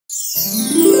Hello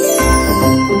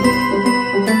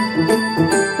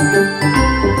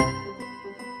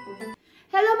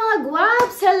mga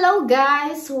gwaps! Hello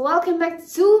guys! Welcome back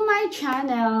to my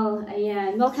channel.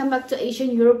 Ayan, welcome back to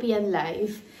Asian European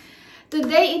Life.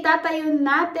 Today, itatayo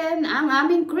natin ang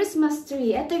aming Christmas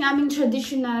tree. Ito yung aming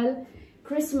traditional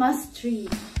Christmas tree.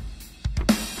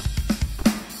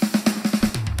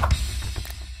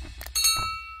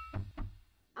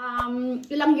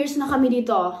 Ilang years na kami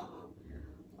dito?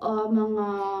 Mga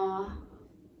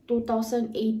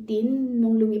 2018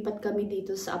 nung lumipat kami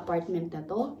dito sa apartment na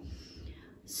to.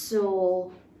 So,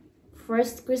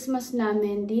 first Christmas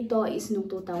namin dito is nung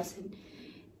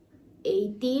 2018,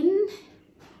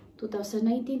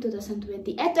 2019,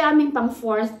 2020. Ito yung aming pang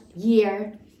 4th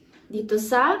year dito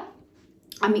sa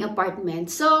aming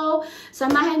apartment. So,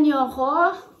 samahan niyo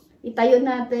ako. Itayo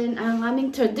natin ang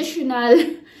aming traditional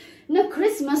na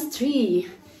Christmas tree.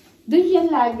 Doon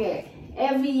yan lagi.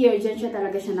 Every year, dyan siya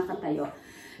talaga siya nakatayo.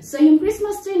 So, yung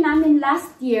Christmas tree namin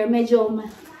last year, medyo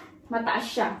mataas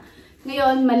siya.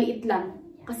 Ngayon, maliit lang.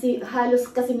 Kasi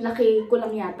halos kasing laki ko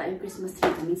lang yata yung Christmas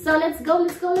tree namin. So, let's go,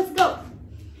 let's go, let's go!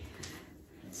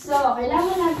 So,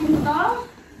 kailangan natin ito.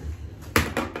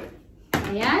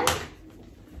 Ayan.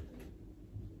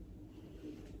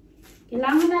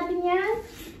 Kailangan natin yan.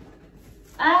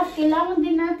 At kailangan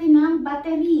din natin ng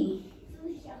battery.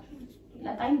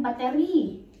 Wala tayong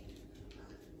battery.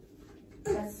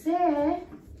 Kasi...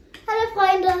 Hallo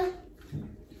Freunde!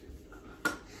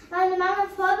 Meine Mama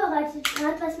vorbereitet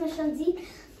hat, was man schon sieht.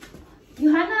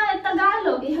 Johanna,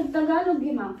 Tagalog. Ich habe Tagalog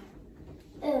gemacht.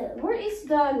 Where is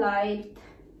the light?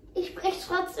 Ich spreche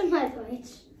trotzdem mal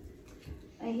Deutsch.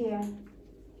 Here.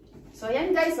 So, yan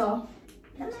guys, oh.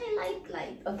 Can I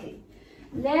light? Okay.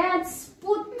 Let's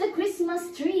put the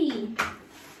Christmas tree.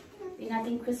 Pin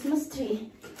natin Christmas tree.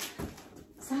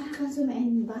 Sarah, kannst du mir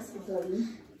einen Bastel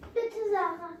holen? Bitte,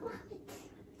 Sarah, mach mit.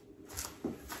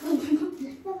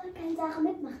 Mama, kann Sarah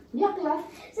mitmachen? Ja, klar.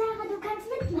 Sarah, du kannst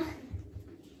mitmachen.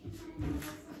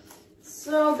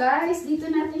 So, guys, dito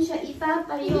natin siya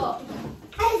itatayo.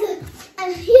 Also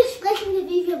hier sprechen wir,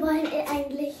 wie wir wollen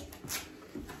eigentlich.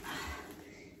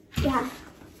 Ja,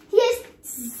 hier ist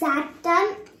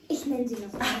Satan. Ich nenne sie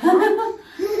noch.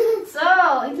 So,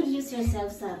 introduce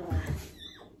yourself, Sarah.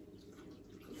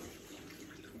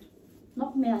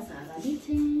 Noch mehr, Sarah,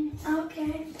 bitte.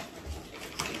 Okay.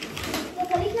 Was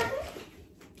soll ich machen?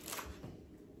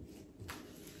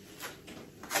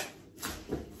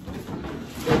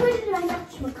 Ich hole den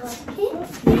Weihnachtsschmuck raus, okay?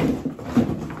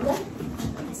 Ja.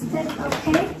 Ist das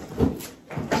okay?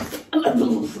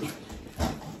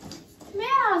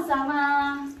 Mehr,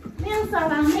 Sarah. Mehr,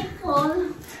 Sarah,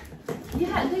 Nicole. Do you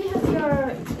have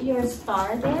your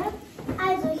star there?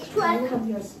 Also, ich tue You einfach. have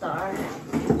your star.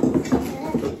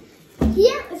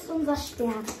 Hier ist unser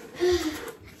Stern.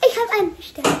 Ich habe einen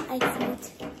Stern als mit.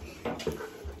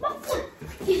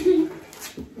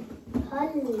 Toll.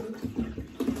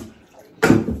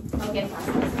 Okay,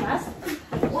 passt.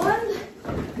 Und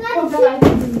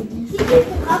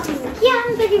Hier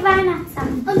haben wir die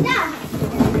Weihnachtssachen. Und da,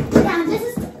 das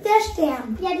ist der Stern.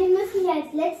 Ja, den müssen wir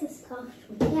als letztes drauf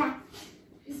tun. Ja.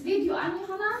 Ist Video an,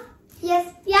 Johanna?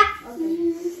 Yes. Ja.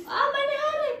 Okay. Ah, meine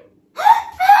Haare!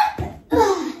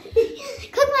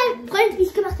 Guck mal, Freund, wie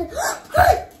ich gemacht habe.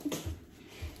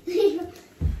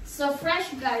 So fresh,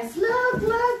 guys. Look.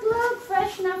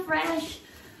 Fresh na fresh.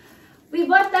 We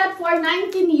bought that for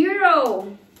 19 euro.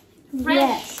 Fresh.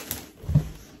 Yes.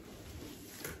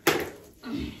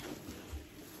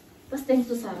 Was denkst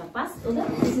du, Sarah? Passt, oder?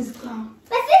 Das ist klar.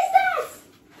 Was ist das?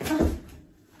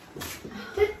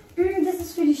 Das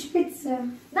ist für die Spitze.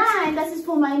 Nein, das ist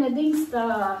für meine Dings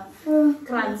da.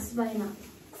 Kranz,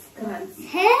 Weihnachtskranz.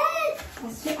 Hä?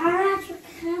 Was für Art für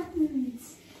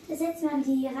Kranz? Da setzt man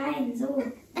die rein, so.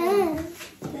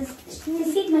 Das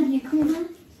sieht man hier, guck mal.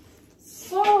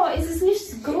 So, ist es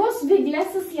nicht groß wie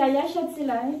letztes Jahr, ja,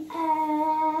 Schätzelein?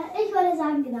 Ich würde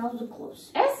sagen, genauso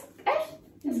groß. Echt?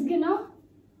 Ist genau?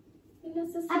 Wie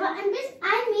letztes Jahr? Aber ein bisschen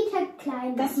 1 Meter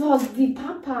kleiner. Das war wie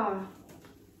Papa.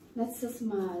 Letztes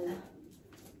Mal.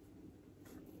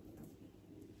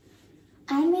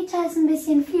 1 Meter ist ein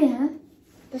bisschen viel, ne?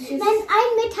 Das ist Nein,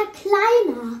 1 Meter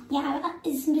kleiner. Ja, aber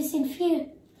ist ein bisschen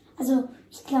viel. Also,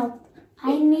 ich glaube,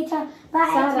 1 Meter war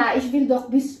Sarah, ich will doch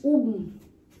bis oben.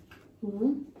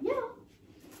 Ja.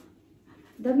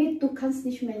 Damit du kannst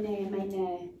nicht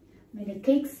meine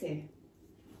Kekse.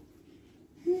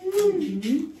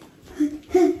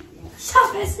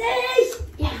 Schaff es nicht!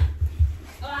 Ja.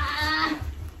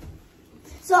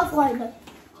 So, Freunde,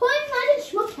 holt mal den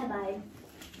Schmuck herbei.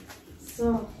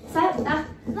 So,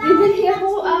 wir sind hier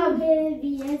hoch.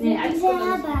 Wir sind Nee, alles gut.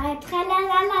 herbei.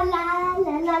 Tralalala, la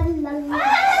la la la la.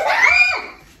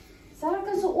 Sarah,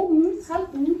 kannst du oben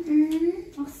halten? Mhm.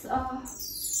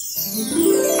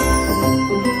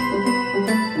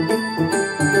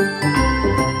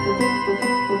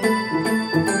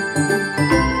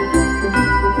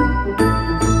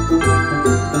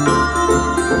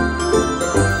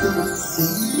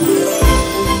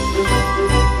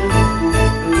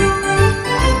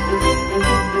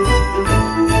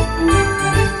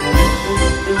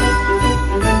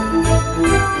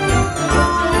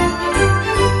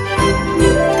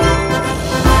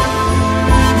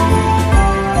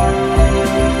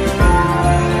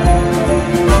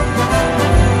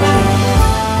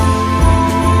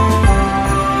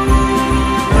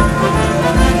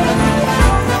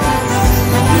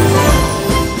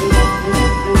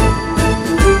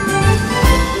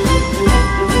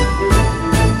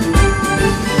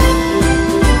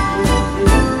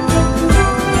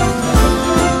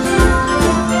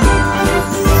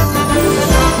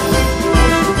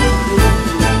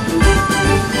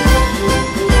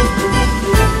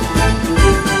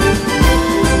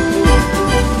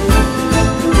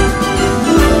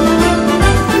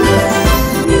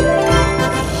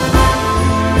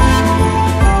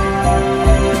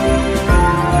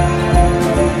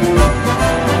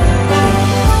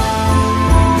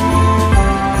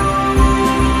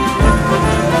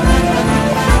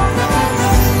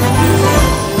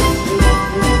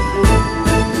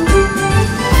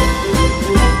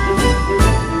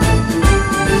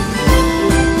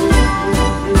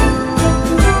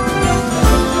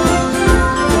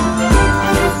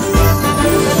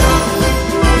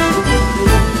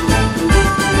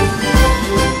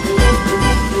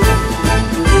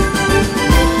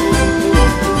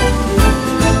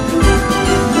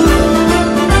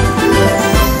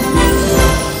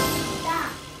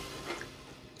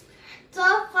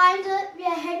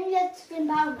 Den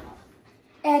Baum auf.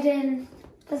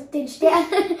 Den Stern.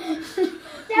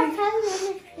 Der kann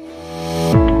so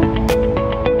nicht.